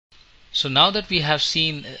So now that we have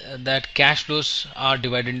seen that cash flows are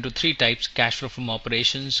divided into three types: cash flow from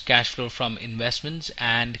operations, cash flow from investments,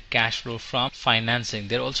 and cash flow from financing.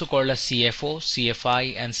 They're also called as CFO,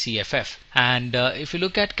 CFI, and CFF. And if you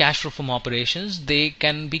look at cash flow from operations, they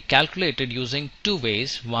can be calculated using two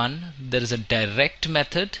ways. One, there is a direct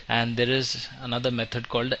method, and there is another method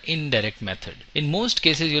called the indirect method. In most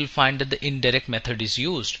cases, you'll find that the indirect method is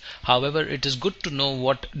used. However, it is good to know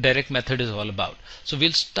what direct method is all about. So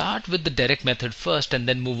we'll start with the direct method first and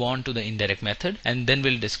then move on to the indirect method, and then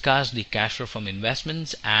we'll discuss the cash flow from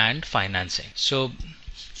investments and financing. So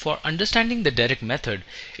for understanding the direct method,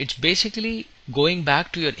 it's basically going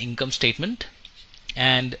back to your income statement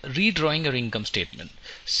and redrawing your income statement.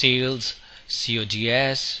 Sales,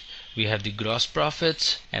 COGS, we have the gross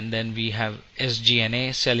profits, and then we have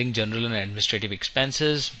SG&A, selling general and administrative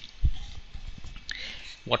expenses.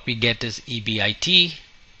 What we get is EBIT,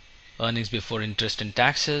 earnings before interest and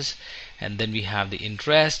taxes, and then we have the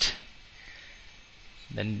interest,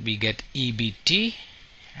 then we get EBT,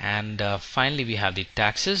 and finally we have the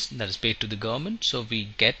taxes that is paid to the government, so we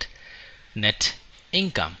get net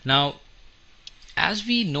income. Now, as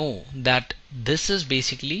we know that this is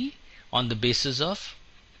basically on the basis of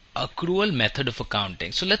accrual method of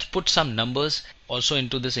accounting, so let's put some numbers also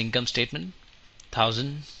into this income statement.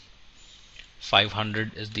 1,000,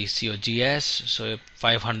 500 is the COGS, so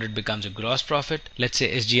 500 becomes a gross profit. Let's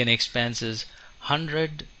say SG&A expense is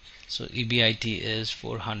 100, so EBIT is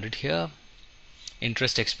 400 here.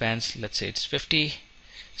 Interest expense, let's say it's 50,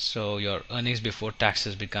 so your earnings before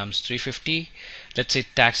taxes becomes 350. Let's say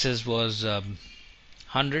taxes was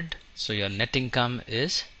 100, so your net income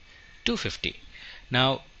is 250.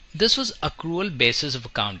 Now this was accrual basis of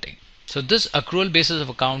accounting. So this accrual basis of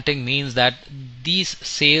accounting means that these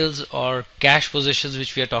sales or cash positions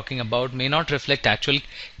which we are talking about may not reflect actual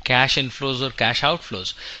cash inflows or cash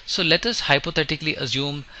outflows. So let us hypothetically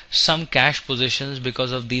assume some cash positions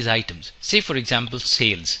because of these items. Say for example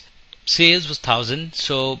sales. Sales was 1,000,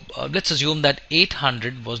 so let's assume that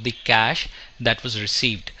 800 was the cash that was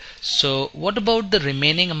received. So what about the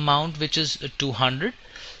remaining amount, which is 200?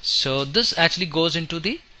 So this actually goes into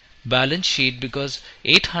the balance sheet, because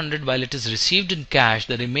 800, while it is received in cash,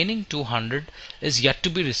 the remaining 200 is yet to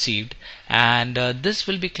be received, and this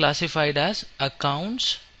will be classified as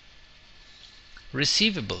accounts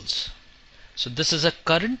receivables. So this is a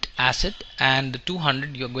current asset, and the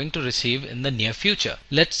 200 you're going to receive in the near future.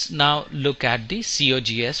 Let's now look at the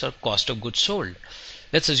COGS, or cost of goods sold.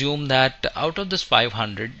 Let's assume that out of this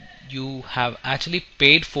 500 you have actually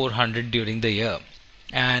paid 400 during the year,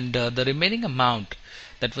 and the remaining amount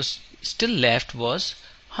that was still left was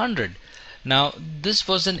 100. Now this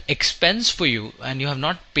was an expense for you, and you have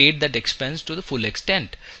not paid that expense to the full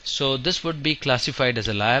extent, so this would be classified as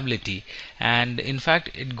a liability, and in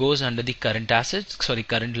fact it goes under the current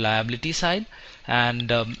current liability side,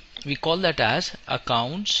 and we call that as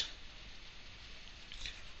accounts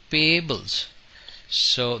payables.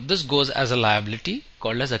 So this goes as a liability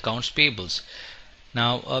called as accounts payables.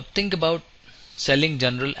 Now think about selling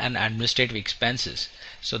general and administrative expenses.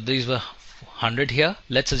 So these were 100 here.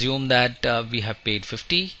 Let's assume that we have paid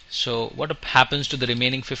 50. So what happens to the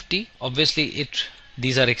remaining 50? Obviously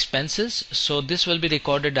these are expenses, so this will be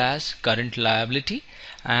recorded as current liability,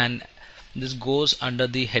 and this goes under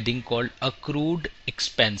the heading called accrued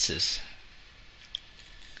expenses.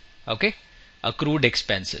 Okay, accrued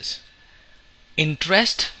expenses.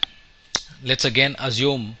 Interest, let's again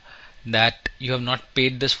assume that you have not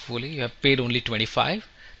paid this fully, you have paid only 25.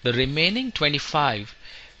 The remaining 25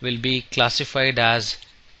 will be classified as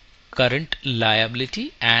current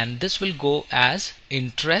liability, and this will go as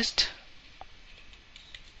interest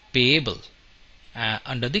payable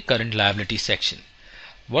under the current liability section.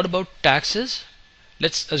 What about taxes?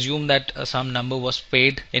 Let's assume that some number was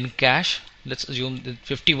paid in cash. Let's assume that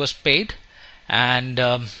 50 was paid, and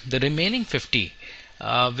the remaining 50,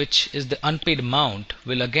 which is the unpaid amount,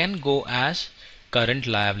 will again go as current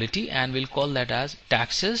liability, and we'll call that as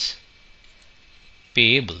taxes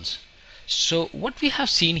payables. So what we have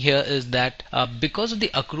seen here is that because of the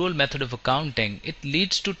accrual method of accounting, it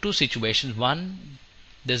leads to two situations. One,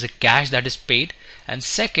 there's a cash that is paid, and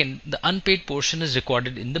second, the unpaid portion is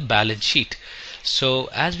recorded in the balance sheet. So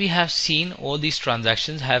as we have seen, all these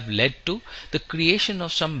transactions have led to the creation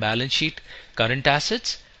of some balance sheet current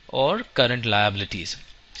assets or current liabilities.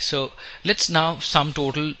 So let's now sum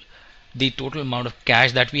total the total amount of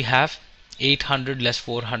cash that we have. 800 less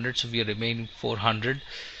 400, so we are remaining 400,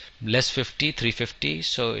 less 50, 350,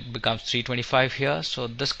 so it becomes 325 here, so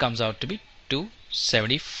this comes out to be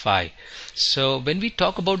 275. So when we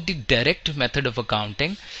talk about the direct method of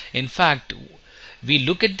accounting, in fact we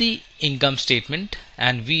look at the income statement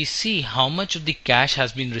and we see how much of the cash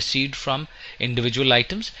has been received from individual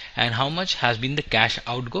items and how much has been the cash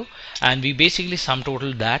outgo, and we basically sum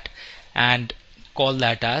total that and call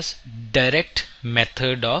that as direct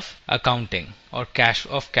method of accounting or cash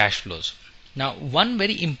flows. Now, one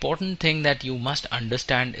very important thing that you must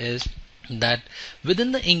understand is that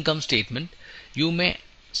within the income statement you may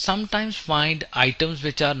sometimes find items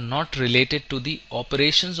which are not related to the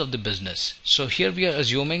operations of the business. So here we are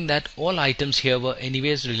assuming that all items here were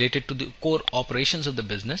anyways related to the core operations of the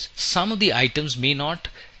business. Some of the items may not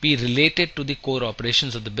be related to the core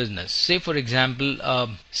operations of the business. Say for example,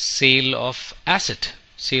 sale of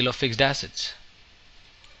fixed assets.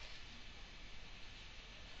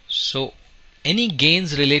 So any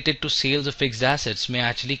gains related to sales of fixed assets may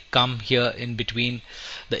actually come here in between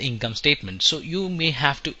the income statement. So you may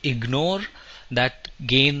have to ignore that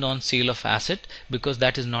gain on sale of asset because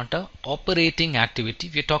that is not a operating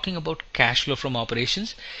activity. We are talking about cash flow from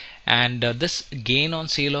operations, and this gain on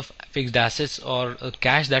sale of fixed assets or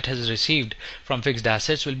cash that has received from fixed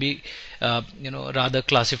assets will be rather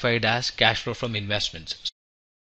classified as cash flow from investments.